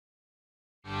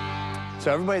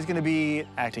So everybody's gonna be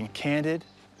acting candid.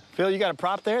 Phil, you got a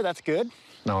prop there? That's good.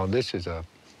 No, this is a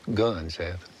gun,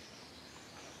 Seth.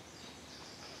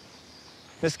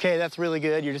 Miss K, that's really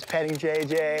good. You're just petting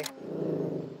JJ.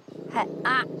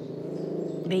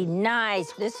 Be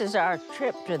nice. This is our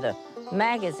trip to the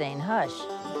magazine. Hush.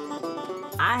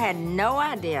 I had no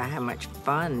idea how much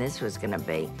fun this was gonna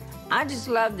be. I just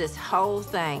love this whole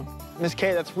thing. Miss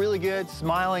K, that's really good.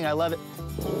 Smiling, I love it.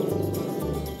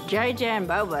 JJ and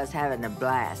Bobo's having a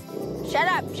blast. Shut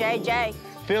up, JJ.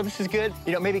 Phil, this is good.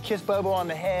 You know, maybe kiss Bobo on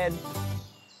the head.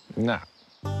 No.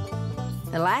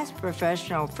 The last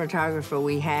professional photographer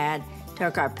we had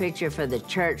took our picture for the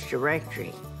church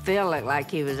directory. Phil looked like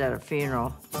he was at a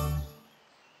funeral.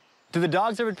 Do the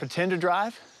dogs ever pretend to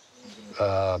drive?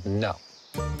 No.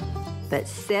 But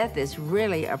Seth is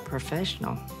really a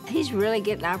professional. He's really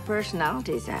getting our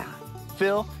personalities out.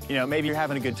 Phil, you know, maybe you're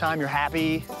having a good time, you're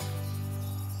happy.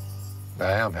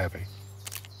 I am happy.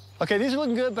 Okay, these are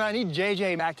looking good, but I need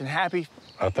JJ acting happy.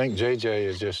 I think JJ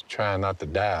is just trying not to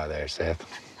die there, Seth.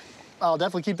 I'll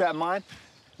definitely keep that in mind.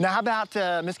 Now, how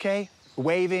about Miss K,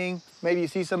 waving? Maybe you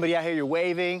see somebody out here, you're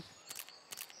waving.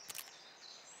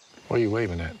 What are you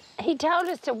waving at? He told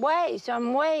us to wave, so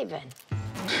I'm waving.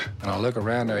 And I look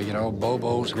around there, you know,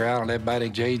 Bobo's growling, everybody,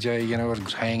 JJ, you know,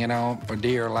 is hanging on for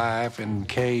dear life, and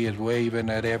Kay is waving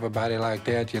at everybody like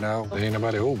that, you know. There ain't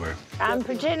nobody over. I'm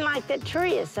pretending like the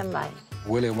tree is somebody.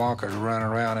 Willie Wonka's running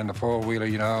around in the four-wheeler,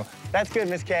 you know. That's good,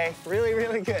 Miss K. Really,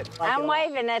 really good. I'm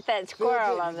waving at that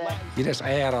squirrel over there. You just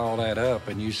add all that up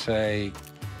and you say,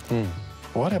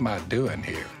 what am I doing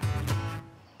here?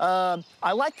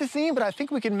 I like the scene, but I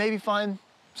think we can maybe find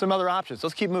some other options.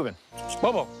 Let's keep moving.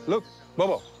 Bobo, look,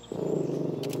 Bobo.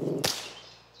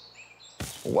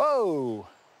 Whoa.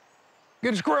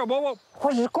 Get a squirrel, Bobo.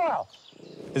 Where's the squirrel?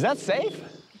 Is that safe?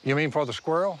 You mean for the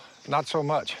squirrel? Not so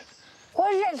much.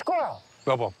 Where's that squirrel?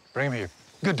 Bobo, bring him here.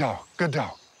 Good dog, good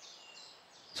dog.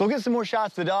 So we'll get some more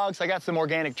shots of the dogs. I got some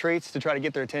organic treats to try to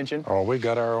get their attention. Oh, we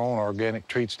got our own organic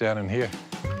treats down in here.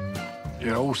 You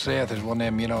know, old Seth is one of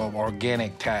them, you know,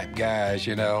 organic type guys,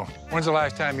 you know. When's the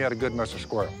last time you had a good Mr.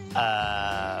 Squirrel?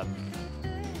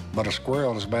 But a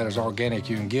squirrel is about as organic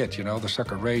you can get, you know. The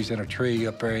sucker raised in a tree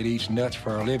up there, it eats nuts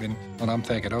for a living. And I'm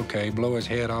thinking, okay, blow his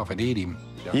head off and eat him.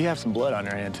 You have some blood on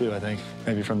your hand, too, I think.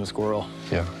 Maybe from the squirrel.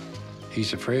 Yeah. He's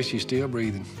so fresh, he's still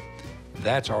breathing.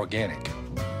 That's organic.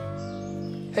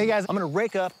 Hey, guys, I'm gonna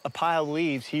rake up a pile of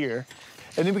leaves here,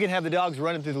 and then we can have the dogs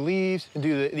running through the leaves and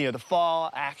do the, you know, the fall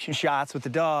action shots with the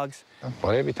dogs.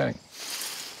 Whatever you think.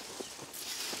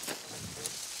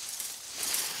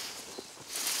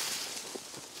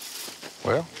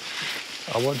 Well,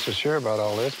 I wasn't so sure about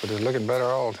all this, but it's looking better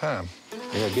all the time.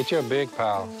 Yeah, get you a big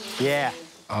pile. Yeah.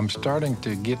 I'm starting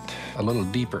to get a little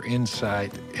deeper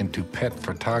insight into pet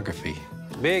photography.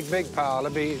 Big pile,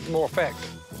 it'll be more effect.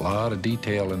 A lot of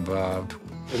detail involved.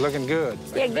 It's looking good.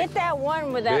 Yeah, get that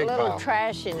one with that Big little pile.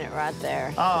 trash in it right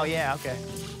there. Oh, yeah, okay.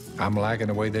 I'm liking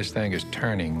the way this thing is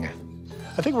turning.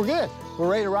 I think we're good. We're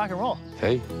ready to rock and roll.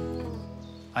 Hey. All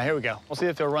right, here we go. We'll see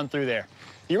if they'll run through there.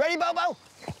 You ready, Bobo?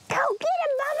 Go get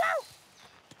him, Bobo!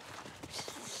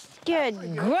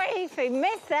 Good grief, he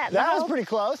missed that. That was though. pretty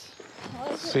close.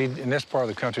 See, in this part of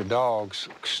the country, dogs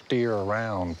steer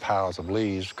around piles of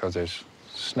leaves because there's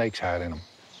snakes hiding in them.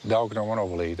 Dogs don't run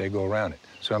over leaves, they go around it.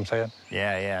 See what I'm saying?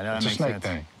 Yeah, no, that It's a makes snake sense.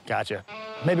 thing. Gotcha.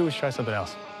 Maybe we should try something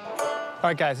else. All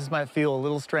right, guys, this might feel a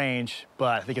little strange,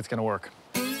 but I think it's gonna work.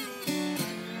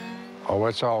 Oh,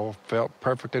 it's all felt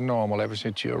perfectly normal ever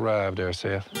since you arrived there,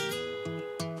 Seth.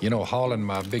 You know, hauling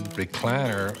my big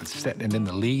recliner, sitting in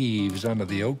the leaves under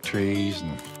the oak trees,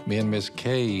 and me and Miss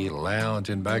Kay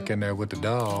lounging back in there with the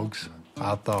dogs,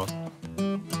 I thought,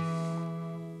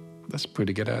 that's a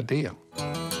pretty good idea.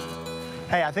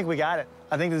 Hey, I think we got it.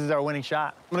 I think this is our winning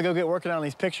shot. I'm gonna go get working on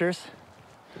these pictures.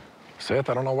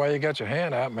 Seth, I don't know why you got your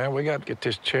hand out, man. We got to get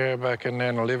this chair back in there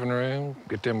in the living room,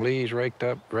 get them leaves raked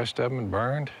up, the rest of them, and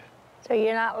burned. So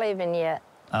you're not leaving yet?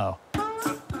 Oh.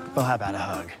 Well, how about a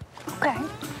hug? Okay.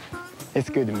 It's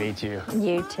good to meet you.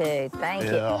 You too, thank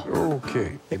you.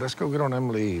 Okay. Hey, let's go get on them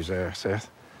leaves there, Seth.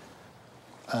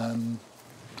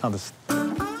 I'll just...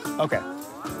 Okay.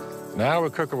 Now we're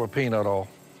cooking with peanut oil.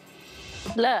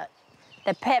 Look,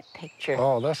 the pet picture.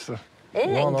 Oh, that's the Isn't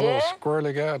it one the little good?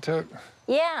 squirrely guy took?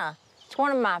 Yeah, it's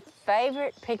one of my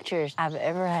favorite pictures I've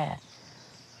ever had.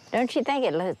 Don't you think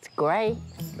it looks great?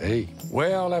 Hey,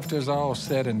 well, after it's all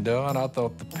said and done, I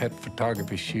thought the pet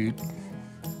photography shoot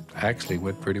actually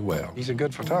went pretty well. He's a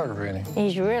good photographer, isn't he?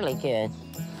 He's really good.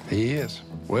 He is.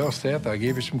 Well, Seth, I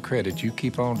give you some credit. You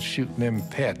keep on shooting them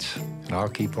pets, and I'll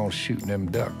keep on shooting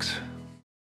them ducks.